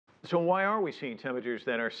So why are we seeing temperatures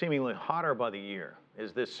that are seemingly hotter by the year?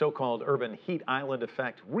 Is this so-called urban heat island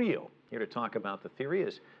effect real? Here to talk about the theory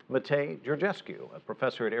is Matei Georgescu, a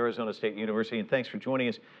professor at Arizona State University, and thanks for joining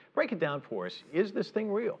us. Break it down for us. Is this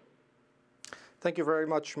thing real? Thank you very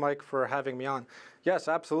much, Mike, for having me on. Yes,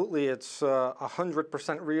 absolutely. It's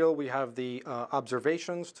 100% real. We have the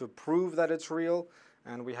observations to prove that it's real,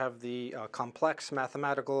 and we have the complex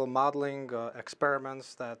mathematical modeling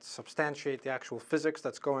experiments that substantiate the actual physics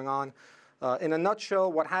that's going on. In a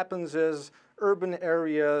nutshell, what happens is urban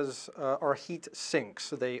areas are heat sinks.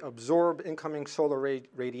 They absorb incoming solar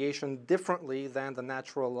radiation differently than the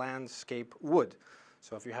natural landscape would.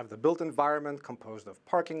 So if you have the built environment composed of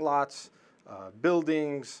parking lots,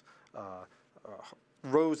 buildings,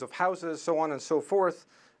 rows of houses, so on and so forth,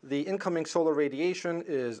 the incoming solar radiation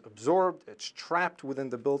is absorbed, it's trapped within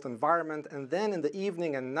the built environment, and then in the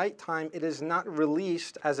evening and nighttime, it is not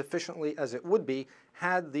released as efficiently as it would be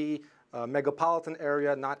had the megapolitan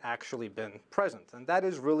area not actually been present. And that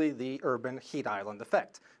is really the urban heat island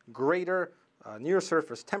effect. Greater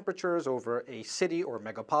near-surface temperatures over a city or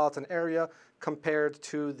megapolitan area compared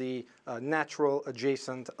to the natural,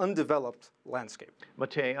 adjacent, undeveloped landscape.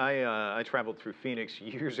 Matei, I traveled through Phoenix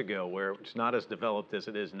years ago where it's not as developed as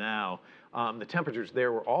it is now. The temperatures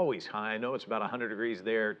there were always high. I know it's about 100 degrees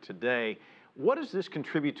there today. What does this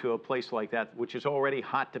contribute to a place like that, which is already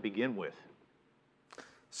hot to begin with?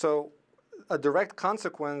 So a direct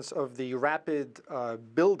consequence of the rapid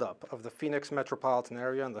buildup of the Phoenix metropolitan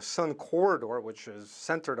area and the sun corridor, which is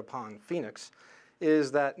centered upon Phoenix,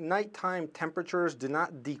 is that nighttime temperatures do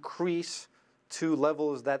not decrease to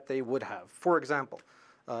levels that they would have. For example,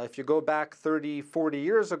 if you go back 30, 40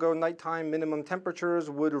 years ago, nighttime minimum temperatures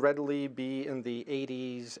would readily be in the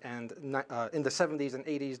 80s and in the 70s and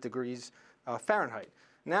 80s degrees Fahrenheit.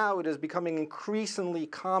 Now it is becoming increasingly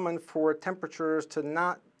common for temperatures to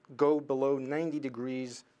not go below 90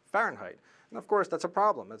 degrees Fahrenheit. And of course, that's a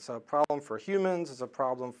problem. It's a problem for humans, it's a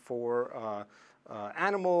problem for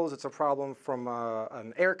animals, it's a problem from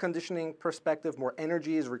an air conditioning perspective. More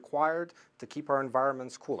energy is required to keep our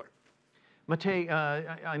environments cooler. Matei,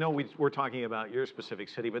 I know we're talking about your specific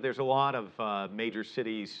city, but there's a lot of major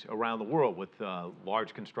cities around the world with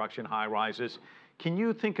large construction, high rises. Can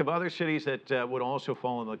you think of other cities that would also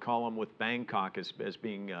fall in the column with Bangkok as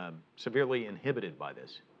being severely inhibited by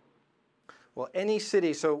this? Well, any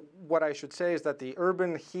city, so what I should say is that the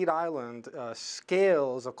urban heat island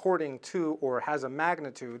scales according to or has a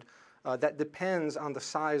magnitude that depends on the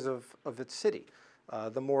size of its city.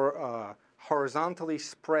 The more horizontally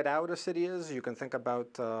spread out a city is, you can think about,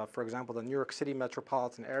 for example, the New York City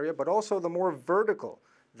metropolitan area, but also the more vertical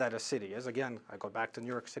that a city is. Again, I go back to New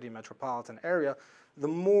York City metropolitan area, the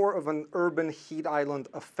more of an urban heat island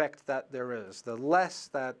effect that there is, the less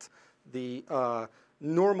that the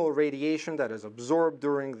normal radiation that is absorbed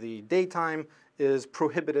during the daytime is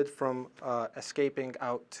prohibited from escaping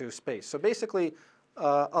out to space. So basically,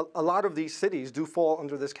 a lot of these cities do fall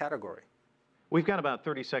under this category. We've got about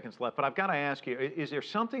 30 seconds left, but I've got to ask you, is there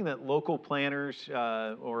something that local planners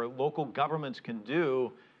or local governments can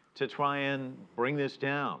do to try and bring this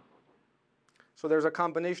down? So there's a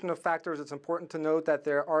combination of factors. It's important to note that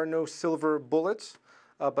there are no silver bullets.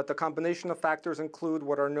 But the combination of factors include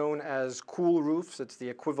what are known as cool roofs. It's the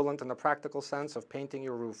equivalent in a practical sense of painting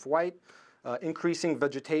your roof white. Increasing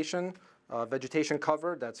vegetation, vegetation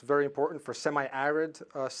cover. That's very important for semi-arid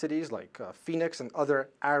cities like Phoenix and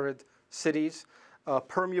other arid cities.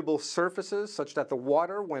 Permeable surfaces such that the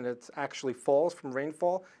water, when it actually falls from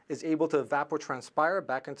rainfall, is able to evapotranspire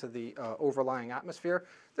back into the overlying atmosphere.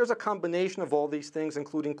 There's a combination of all these things,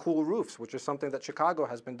 including cool roofs, which is something that Chicago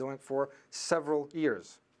has been doing for several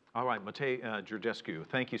years. All right, Matei Georgescu,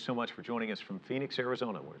 thank you so much for joining us from Phoenix,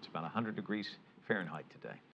 Arizona, where it's about 100 degrees Fahrenheit today.